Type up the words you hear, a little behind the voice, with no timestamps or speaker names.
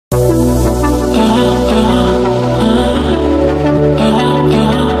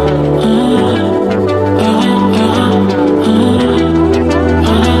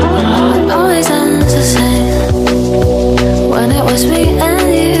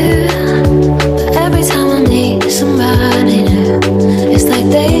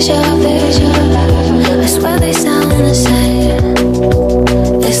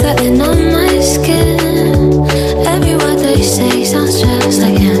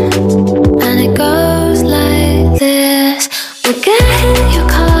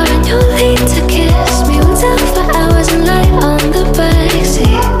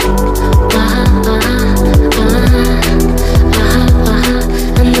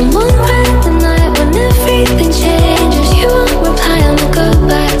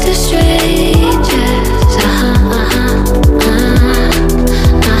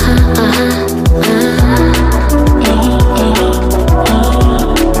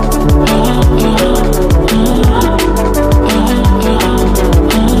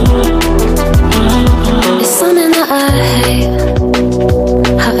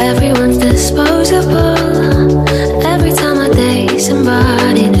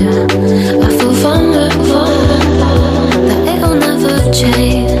somebody new. I feel vulnerable, that it'll never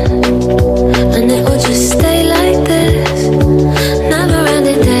change, and it will just stay like this. Never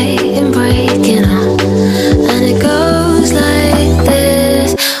ending dating, breaking up, and it goes like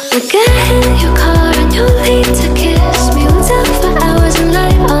this. We'll get in your car and you'll need to kiss me. We'll talk for hours and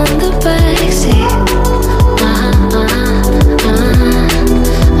lie on the backseat.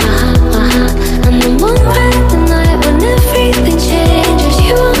 And then one bright night when everything changes,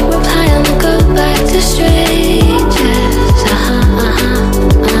 you won't reply and we'll go back to strangers.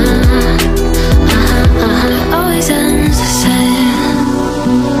 It always ends the same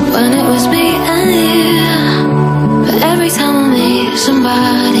when it was me and you. But every time I meet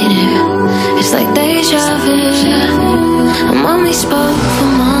somebody new, it's like deja vu. And when we spoke for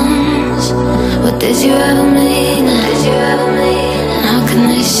months, what did you ever mean? How can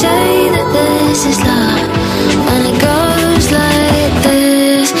they say that this is love?